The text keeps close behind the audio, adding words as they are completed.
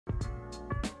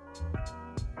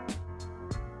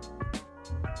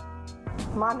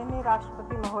माननीय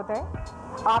राष्ट्रपति महोदय,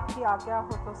 आपकी आज्ञा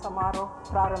हो तो समारोह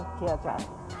प्रारंभ किया जाए।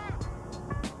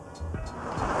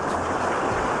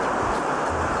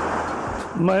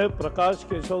 मैं प्रकाश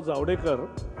केशव जावड़ेकर,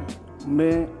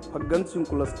 मैं फग्गन सिंह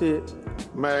कुलस्ते,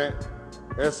 मैं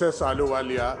SS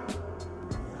आलूवालिया,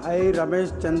 आई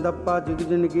रमेश चंदप्पा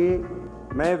जिगजिनगी,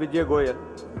 मैं विजय गोयल,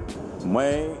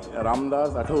 मैं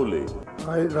रामदास अठौले,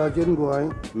 आई राजेंद्र गोहाई,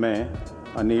 मैं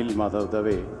अनिल माधव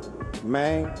दवे,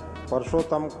 मैं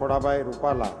परसोत्तम खोड़ाबाई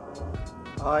रूपाला,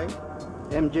 आई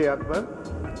MJ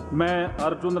अकबर, मैं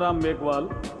अर्जुन राम मेघवाल,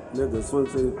 मैं जसवंत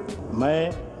सिंह,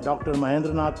 मैं डॉक्टर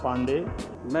महेंद्र नाथ पांडे,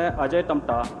 मैं अजय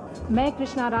तमटा, मैं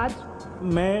कृष्णा राज,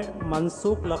 मैं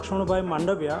मनसुख लक्ष्मण भाई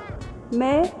मांडविया,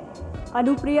 मैं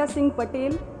अनुप्रिया सिंह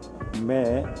पटेल,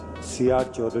 मैं सिया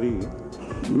चौधरी,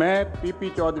 मैं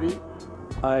PP Chaudhary,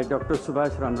 I Dr.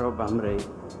 Subhash Ramrao Bhamre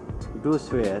do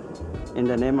swear in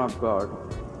the name of God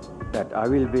that I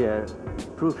will bear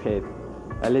true faith,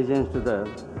 allegiance to the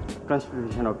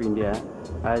Constitution of India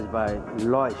as by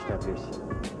law established,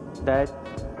 that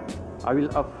I will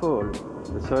uphold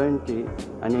the sovereignty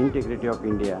and integrity of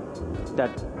India,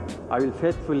 that I will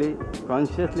faithfully,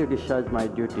 consciously discharge my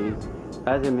duties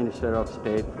as a Minister of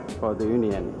State for the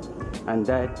Union, and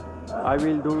that I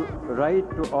will do right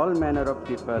to all manner of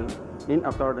people in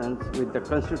accordance with the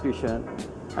Constitution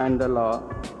and the law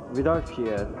without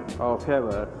fear or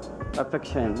favor,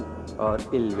 affection or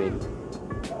ill will.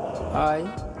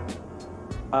 I,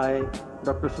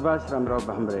 Dr. Subhash Ramrao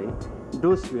Bhamre,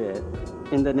 do swear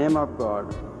in the name of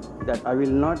God that I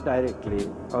will not directly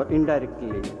or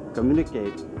indirectly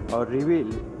communicate or reveal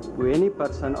to any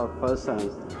person or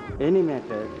persons any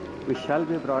matter which shall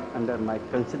be brought under my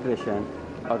consideration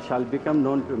or shall become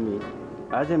known to me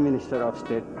as a Minister of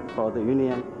State for the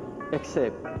Union,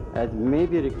 except as may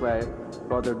be required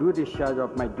for the due discharge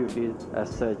of my duties as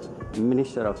such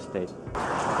Minister of State.